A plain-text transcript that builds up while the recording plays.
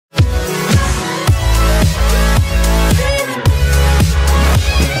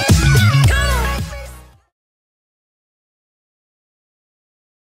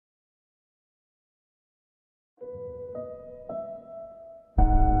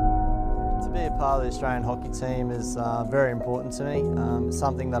be a part of the Australian hockey team is very important to me. It's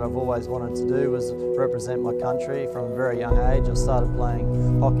something that I've always wanted to do, was represent my country from a very young age. I started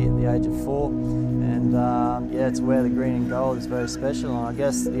playing hockey at the age of 4, and yeah, to wear the green and gold is very special. And I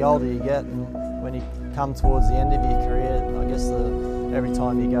guess the older you get, and when you come towards the end of your career, I guess every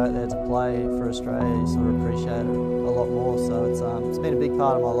time you go out there to play for Australia, you sort of appreciate it a lot more. So it's been a big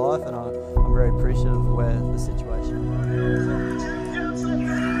part of my life, and I'm very appreciative of where the situation is.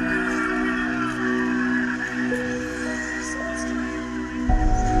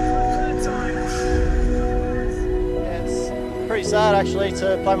 Pretty sad actually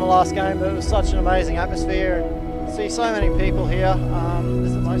to play my last game, but it was such an amazing atmosphere and see so many people here.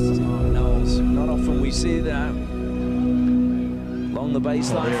 This is the most. Not often we see that. Along the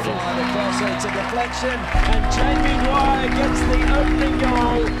baseline, fly the crosser, it's a deflection, and Jamie Dwyer gets the opening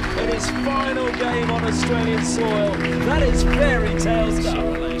goal in his final game on Australian soil. That is fairy tale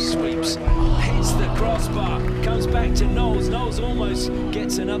stuff. Sweeps, hits the crossbar, comes back to Knowles. Knowles almost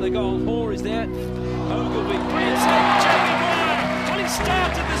gets another goal. Hoare is there. Ogilvie, brilliant save. Jamie Dwyer, well, he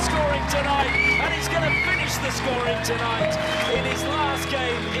started the scoring tonight, and he's going to finish the scoring tonight in his last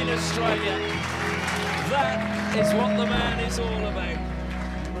game in Australia. That is what the man is all about.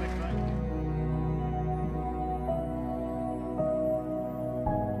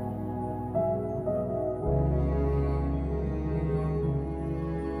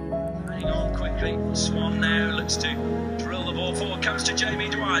 Running on quickly, Swan now looks to drill the ball forward, comes to Jamie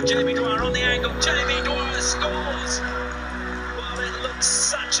Dwyer. Jamie Dwyer on the angle, Jamie Dwyer scores! Well, it looks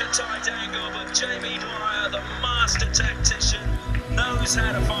such a tight angle, but Jamie Dwyer, the master tactician, knows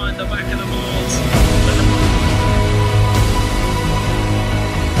how to find the back of the balls.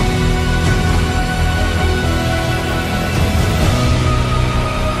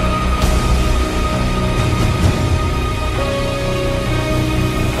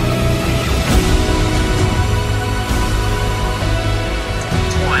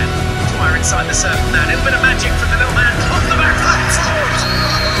 Inside the circle now, a little bit of magic from the little man off the back line, scores!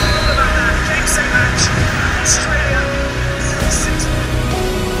 Off the back line, game-set match, Australia 6.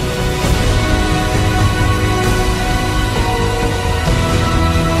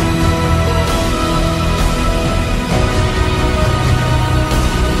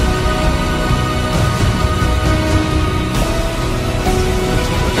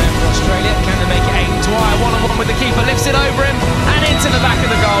 For Australia, can they make it 8? Dwyer one-on-one with the keeper, lifts it over him and into the back of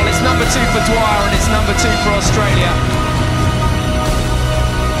the goal. It's number 2 for Dwyer and it's number 2 for Australia.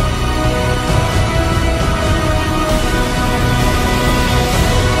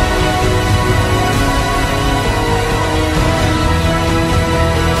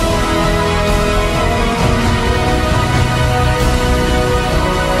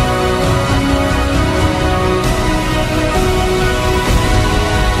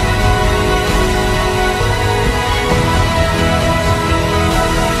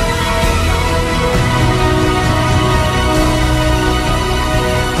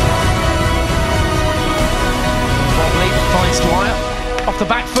 Dwyer off the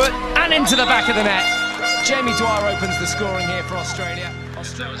back foot and into the back of the net. Jamie Dwyer opens the scoring here for Australia.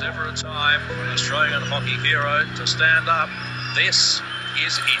 If there was ever a time for an Australian hockey hero to stand up, this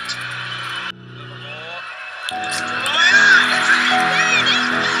is it.